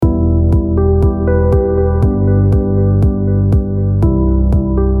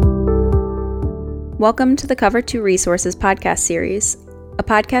Welcome to the Cover2 Resources Podcast series, a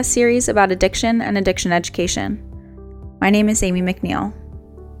podcast series about addiction and addiction education. My name is Amy McNeil.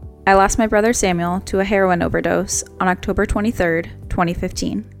 I lost my brother Samuel to a heroin overdose on October 23,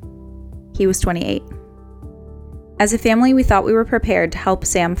 2015. He was 28. As a family, we thought we were prepared to help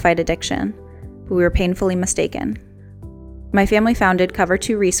Sam fight addiction, but we were painfully mistaken. My family founded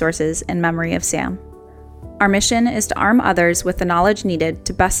Cover2 Resources in memory of Sam. Our mission is to arm others with the knowledge needed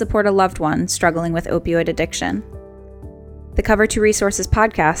to best support a loved one struggling with opioid addiction. The Cover2 Resources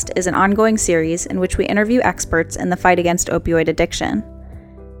Podcast is an ongoing series in which we interview experts in the fight against opioid addiction.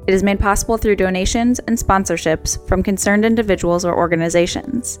 It is made possible through donations and sponsorships from concerned individuals or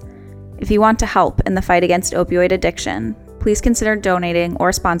organizations. If you want to help in the fight against opioid addiction, please consider donating or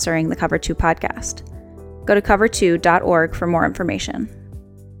sponsoring the Cover2 podcast. Go to cover2.org for more information.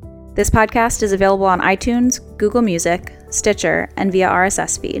 This podcast is available on iTunes, Google Music, Stitcher, and via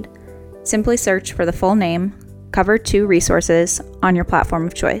RSS feed. Simply search for the full name, Cover2 Resources, on your platform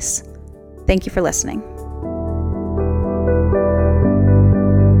of choice. Thank you for listening.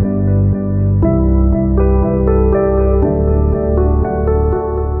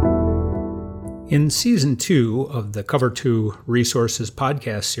 In Season 2 of the Cover2 Resources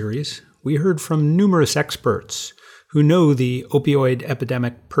podcast series, we heard from numerous experts who know the opioid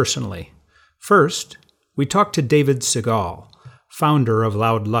epidemic personally. First, we talked to David Segal, founder of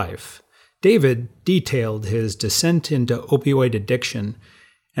Loud Life. David detailed his descent into opioid addiction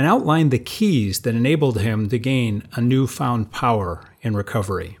and outlined the keys that enabled him to gain a newfound power in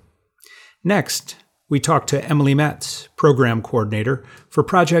recovery. Next, we talked to Emily Metz, program coordinator for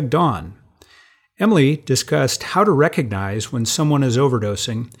Project Dawn. Emily discussed how to recognize when someone is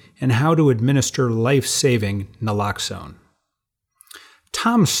overdosing and how to administer life-saving naloxone.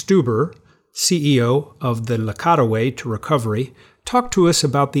 Tom Stuber, CEO of the Licata Way to Recovery, talked to us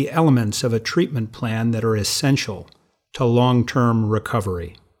about the elements of a treatment plan that are essential to long-term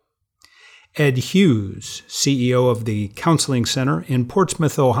recovery. Ed Hughes, CEO of the Counseling Center in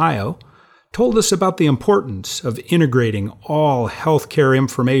Portsmouth, Ohio, told us about the importance of integrating all healthcare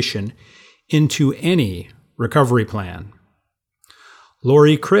information into any recovery plan.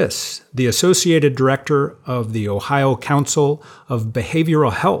 Lori Chris, the Associated Director of the Ohio Council of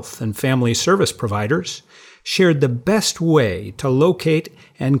Behavioral Health and Family Service Providers, shared the best way to locate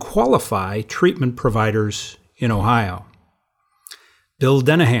and qualify treatment providers in Ohio. Bill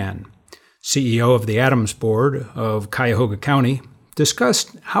Denahan, CEO of the Adams Board of Cuyahoga County,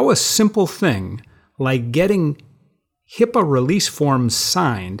 discussed how a simple thing like getting HIPAA release forms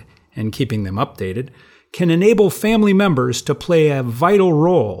signed and keeping them updated can enable family members to play a vital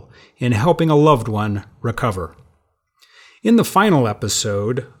role in helping a loved one recover. In the final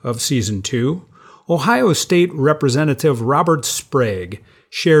episode of Season 2, Ohio State Representative Robert Sprague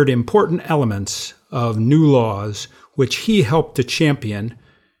shared important elements of new laws which he helped to champion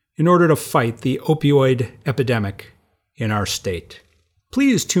in order to fight the opioid epidemic in our state.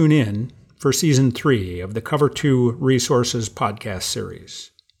 Please tune in for Season 3 of the Cover2 Resources podcast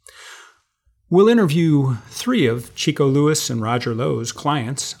series. We'll interview 3 of Chico Lewis and Roger Lowe's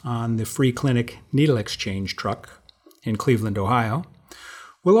clients on the Free Clinic Needle Exchange truck in Cleveland, Ohio.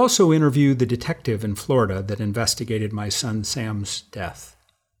 We'll also interview the detective in Florida that investigated my son Sam's death.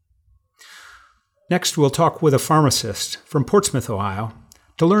 Next, we'll talk with a pharmacist from Portsmouth, Ohio,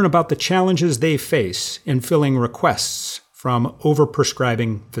 to learn about the challenges they face in filling requests from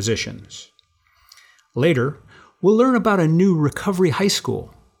overprescribing physicians. Later, we'll learn about a new recovery high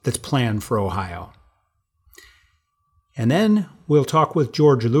school that's planned for Ohio. And then we'll talk with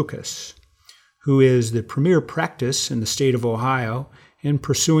George Lucas, who is the premier practice in the state of Ohio in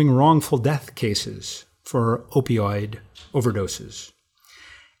pursuing wrongful death cases for opioid overdoses.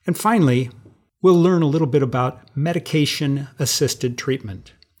 And finally, we'll learn a little bit about medication-assisted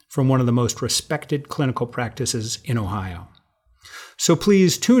treatment from one of the most respected clinical practices in Ohio. So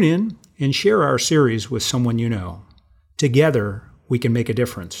please tune in and share our series with someone you know. Together, we can make a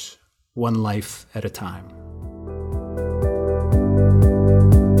difference, one life at a time.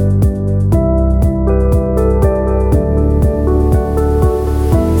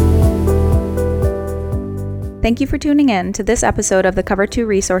 Thank you for tuning in to this episode of the Cover2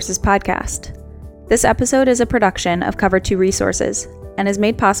 Resources podcast. This episode is a production of Cover2 Resources and is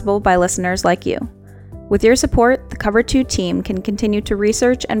made possible by listeners like you. With your support, the Cover2 team can continue to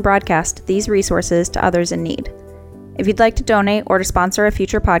research and broadcast these resources to others in need. If you'd like to donate or to sponsor a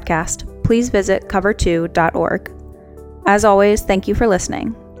future podcast, please visit cover2.org. As always, thank you for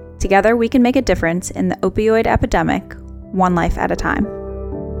listening. Together, we can make a difference in the opioid epidemic, one life at a time.